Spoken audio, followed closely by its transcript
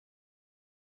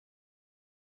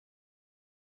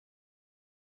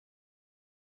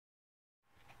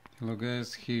Hello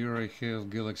guys, here I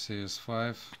have Galaxy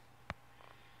S5,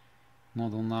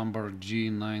 model number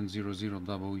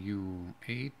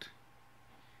G900W8.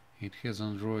 It has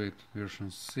Android version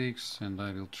 6 and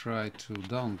I will try to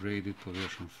downgrade it to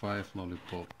version 5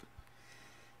 Lollipop.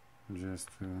 Just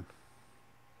to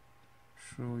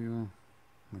show you,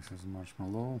 this is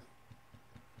Marshmallow.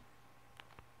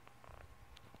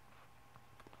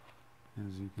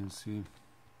 As you can see,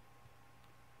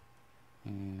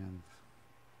 and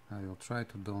I will try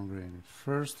to downgrade it.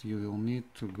 First you will need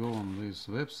to go on this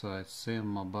website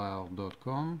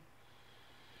sandmobile.com,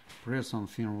 press on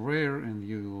firmware and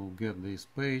you will get this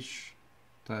page.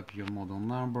 Type your model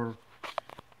number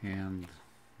and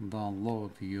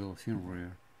download your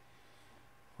firmware.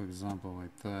 For example, I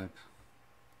type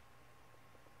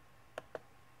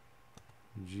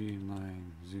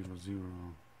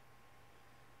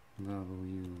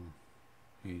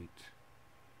G900W8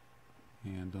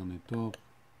 and on the top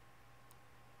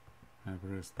I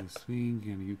press this thing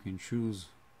and you can choose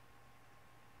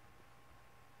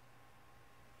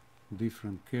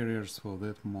different carriers for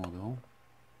that model.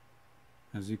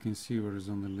 As you can see, there is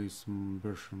on the list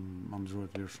version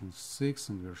Android version 6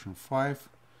 and version 5.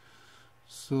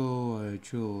 So I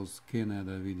chose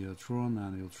Canada Videotron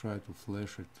and I'll try to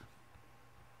flash it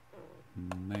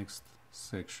next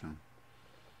section.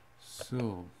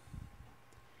 So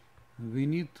we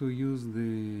need to use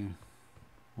the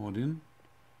Odin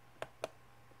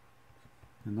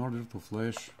in order to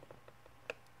flash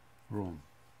ROM.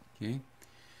 Okay,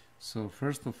 so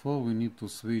first of all we need to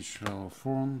switch our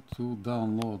phone to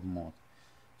download mode.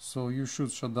 So you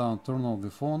should shut down, turn off the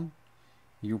phone,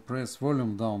 you press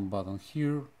volume down button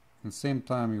here, at the same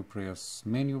time you press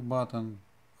menu button,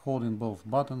 holding both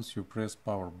buttons you press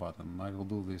power button. I will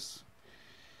do this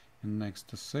in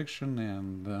next section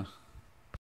and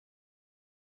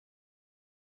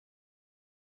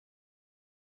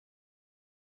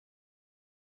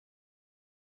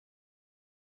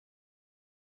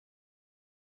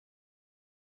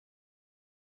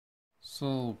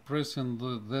so pressing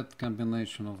that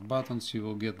combination of buttons you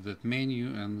will get that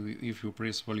menu, and if you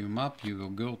press volume up you will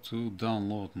go to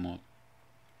download mode.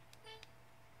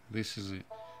 This is it.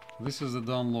 This is the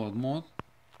download mode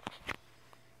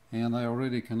and I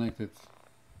already connected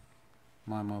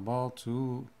my mobile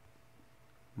to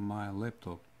my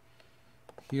laptop.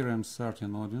 Here I'm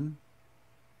starting Odin.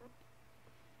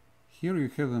 Here you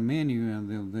have a menu and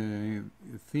the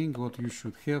thing what you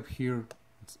should have here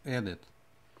is edit.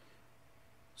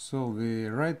 So the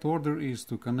right order is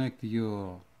to connect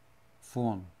your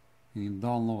phone in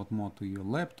download mode to your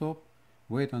laptop,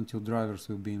 wait until drivers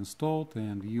will be installed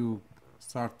and you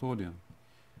start Odin.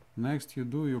 Next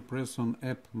you press on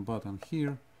app button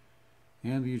here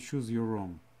and you choose your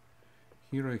ROM.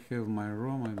 Here I have my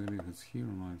ROM, I believe it's here,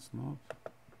 no it's not.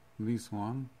 This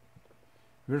one.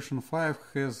 Version 5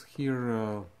 has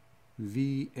here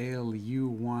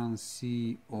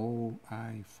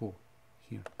VLU1COI4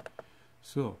 here.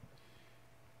 So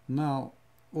now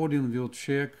Odin will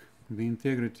check the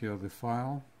integrity of the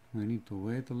file. We need to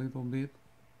wait a little bit.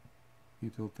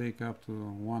 It will take up to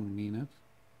 1 minute.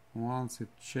 Once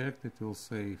it's checked it will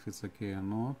say if it's okay or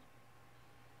not,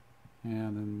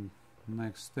 and then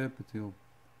next step it will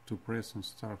to press on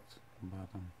start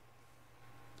button.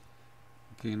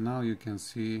 Okay, now you can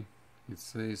see it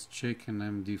says checking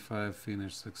MD5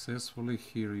 finished successfully.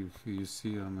 Here you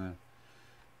see on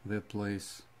that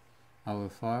place our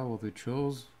file what we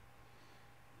chose.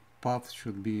 Path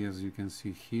should be, as you can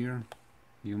see here,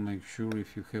 you make sure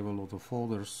if you have a lot of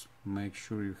folders, make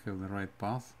sure you have the right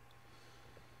path.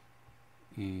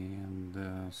 And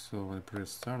so I press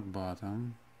start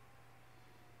button.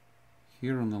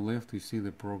 Here on the left you see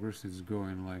the progress, it's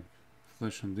going like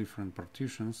flashing different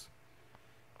partitions.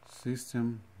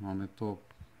 System on the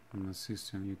top, in the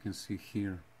system you can see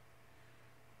here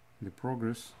the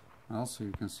progress. Also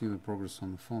you can see the progress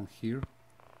on the phone here.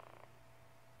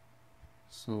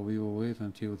 So we will wait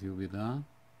until it will be done.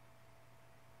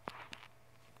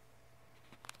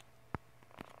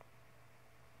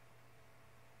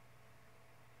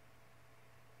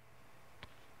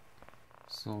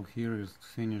 So here is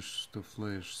finished to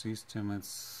flash system.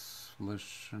 It's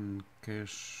flash and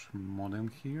cache modem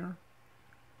here.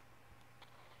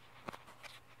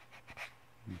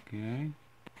 Okay,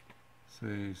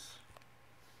 says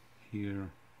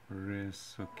here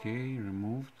res okay,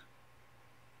 removed.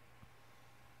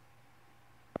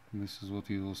 This is what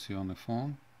you will see on the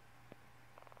phone.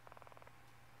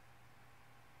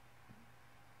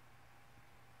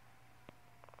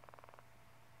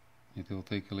 It will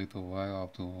take a little while,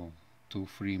 up to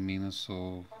 2-3 minutes,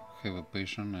 so have a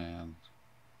patience and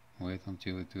wait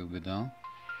until it will be done.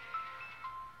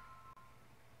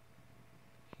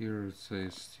 Here it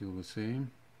says still the same.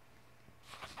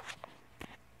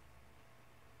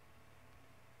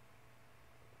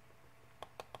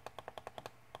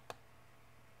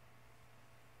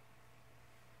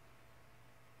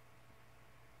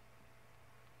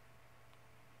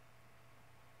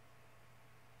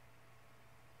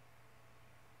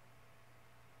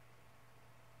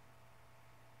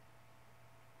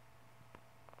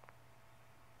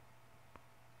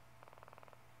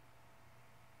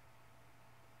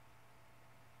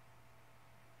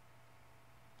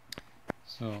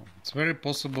 So it's very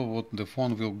possible that the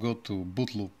phone will go to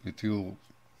boot loop. It will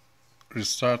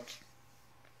restart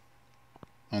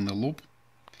on a loop.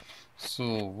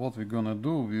 So what we're gonna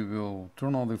do, we will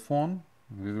turn on the phone.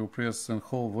 We will press and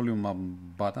hold volume up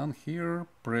button here,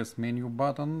 press menu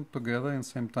button together, and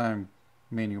same time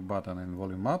menu button and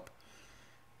volume up,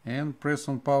 and press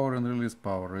on power and release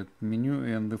power. It menu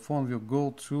and the phone will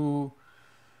go to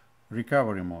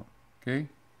recovery mode. Okay,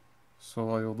 so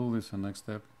I will do this in the next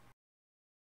step.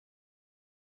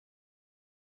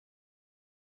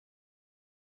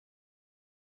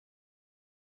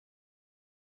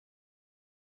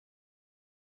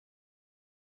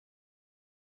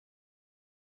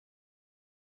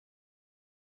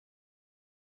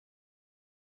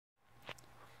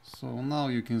 So now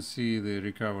you can see the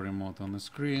recovery mode on the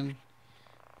screen.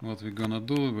 What we're gonna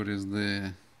do, where is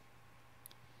the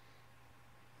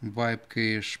wipe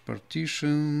cache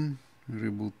partition,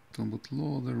 reboot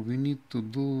bootloader, we need to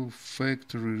do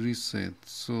factory reset.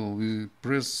 So we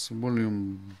press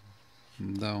volume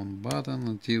down button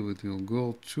until it will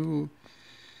go to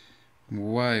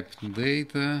wipe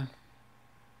data.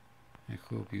 I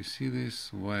hope you see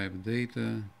this, wipe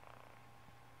data,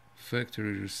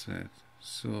 factory reset.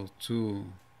 So to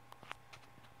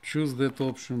choose that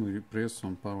option, we press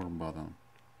on power button.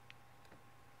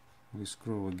 We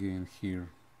scroll again here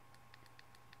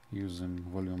using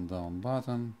volume down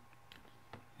button,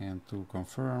 and to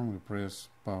confirm we press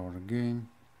power again.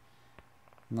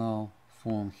 Now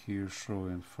phone here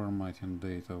showing formatting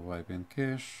data wipe and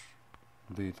cache,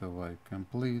 data wipe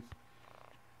complete,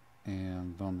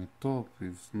 and on the top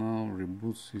is now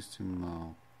reboot system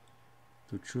now.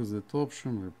 To choose that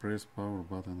option we press power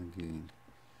button again.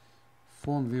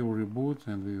 Phone will reboot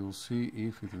and we will see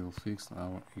if it will fix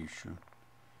our issue.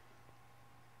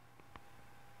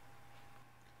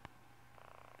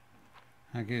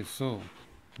 Okay, so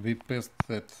we passed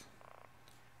that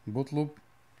boot loop.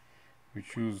 We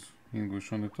choose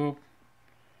English on the top.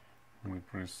 We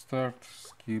press start,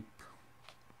 skip,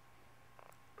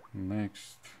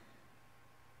 next.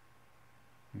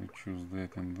 We choose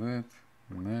that and that,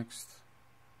 next,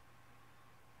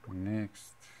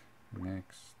 next,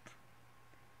 next,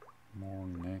 more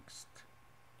next,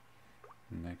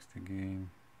 next again,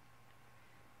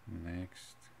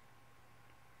 next,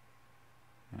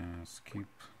 skip,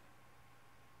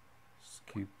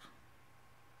 skip,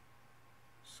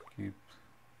 skip,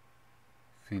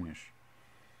 finish.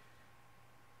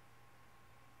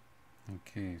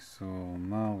 Okay, so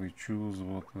now we choose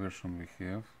what version we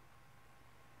have.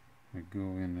 We go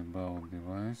in about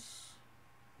device.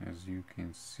 As you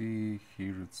can see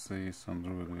here it says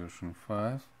Android version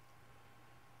 5.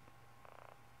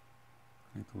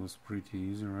 It was pretty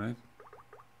easy, right?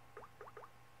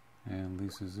 And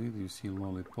this is it. You see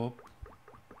Lollipop.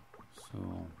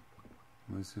 So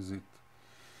this is it.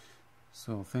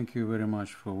 So thank you very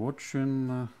much for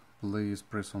watching. Please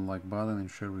press on like button and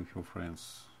share with your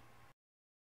friends.